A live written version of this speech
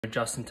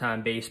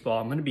Just-in-time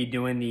baseball. I'm going to be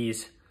doing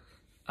these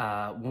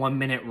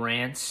 1-minute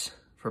rants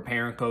for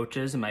parent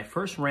coaches. And my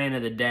first rant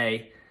of the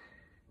day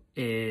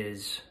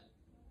is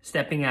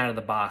stepping out of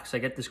the box. I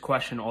get this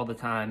question all the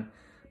time.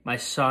 My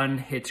son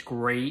hits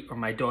great or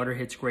my daughter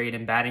hits great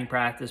in batting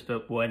practice,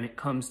 but when it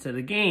comes to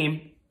the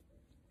game,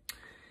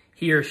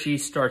 he or she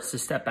starts to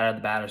step out of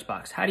the batter's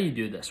box. How do you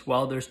do this?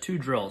 Well, there's two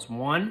drills.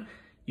 One,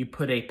 you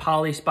put a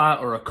poly spot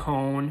or a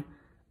cone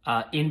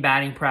in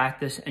batting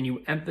practice, and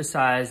you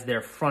emphasize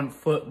their front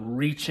foot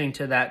reaching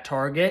to that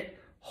target,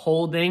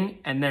 holding,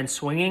 and then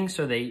swinging.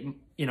 So they,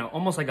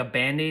 almost like a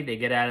Band-Aid, they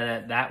get out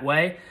of that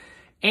way.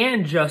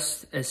 And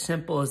just as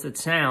simple as it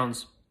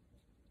sounds,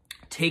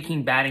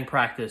 taking batting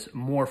practice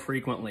more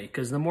frequently,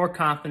 because the more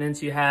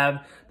confidence you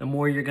have, the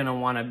more you're going to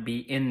want to be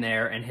in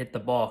there and hit the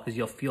ball because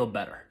you'll feel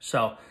better.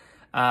 So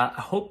I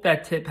hope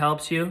that tip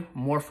helps you.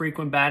 More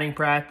frequent batting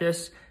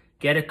practice,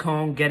 get a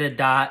cone, get a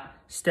dot,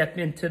 step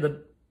into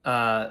the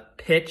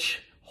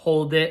pitch,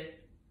 hold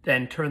it,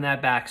 then turn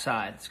that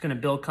backside. It's going to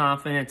build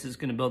confidence. It's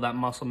going to build that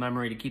muscle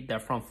memory to keep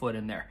that front foot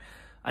in there.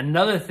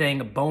 Another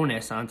thing, a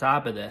bonus on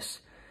top of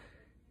this,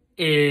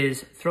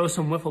 is throw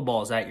some wiffle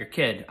balls at your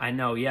kid. I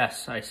know,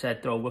 yes, I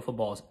said throw wiffle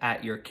balls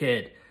at your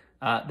kid.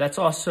 That's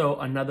also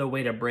another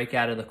way to break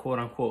out of the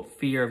quote-unquote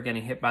fear of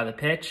getting hit by the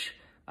pitch.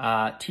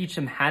 Teach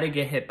them how to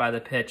get hit by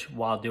the pitch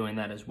while doing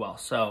that as well.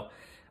 So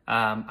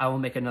I will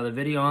make another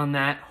video on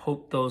that.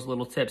 Hope those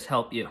little tips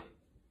help you.